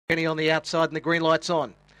Penny on the outside and the green light's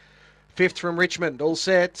on. Fifth from Richmond, all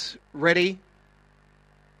set, ready.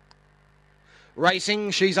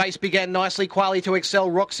 Racing, She's Ace began nicely. Qualia to Excel,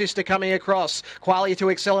 Rock Sister coming across. Qualia to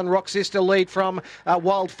Excel and Rock Sister lead from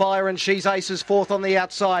Wildfire, and She's Ace is fourth on the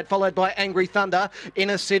outside, followed by Angry Thunder.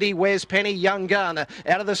 Inner City, Where's Penny, Young Gun.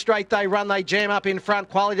 Out of the straight they run, they jam up in front.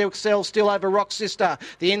 Qualia to Excel still over Rock Sister.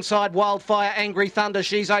 The inside Wildfire, Angry Thunder.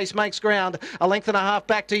 She's Ace makes ground. A length and a half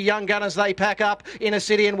back to Young Gun as they pack up. Inner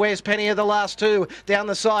City and Where's Penny are the last two. Down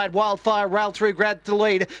the side, Wildfire railed through, grabbed the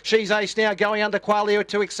lead. She's Ace now going under Qualia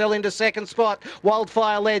to Excel into second spot.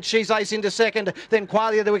 Wildfire led, She's Ace into second, then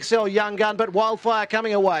Qualia to Excel, Young Gun, but Wildfire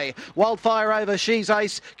coming away. Wildfire over She's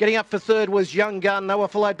Ace, getting up for third was Young Gun. They were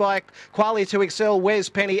followed by Qualia to Excel, Where's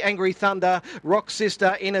Penny, Angry Thunder, Rock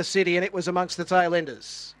Sister, Inner City, and it was amongst the tail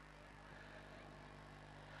enders.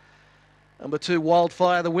 Number 2,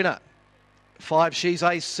 Wildfire, the winner. 5, She's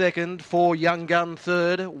Ace second, 4, Young Gun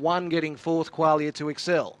third, 1 getting fourth, Qualia to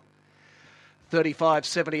Excel.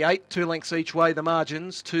 35.78, 2 lengths each way the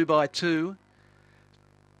margins, 2 by 2.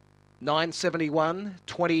 9.71,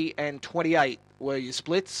 20 and 28 were your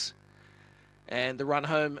splits. And the run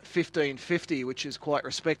home 15.50, which is quite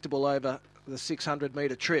respectable over the 600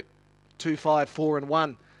 metre trip. 2, 5, 4 and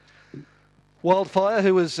 1. Wildfire,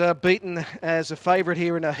 who was beaten as a favourite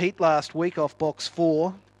here in a heat last week off box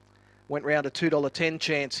 4, went round a $2.10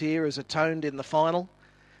 chance here as atoned in the final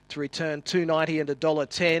to return $2.90 and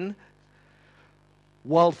 $1.10.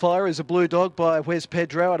 Wildfire is a blue dog by Wes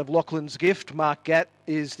Pedro out of Lachlan's Gift. Mark Gatt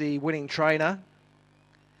is the winning trainer.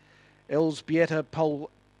 Elsbieta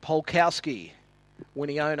Polkowski,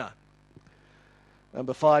 winning owner.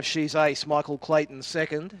 Number 5, She's Ace, Michael Clayton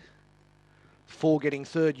second. 4 getting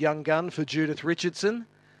third, Young Gun for Judith Richardson.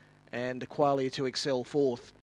 And Qualia to Excel fourth.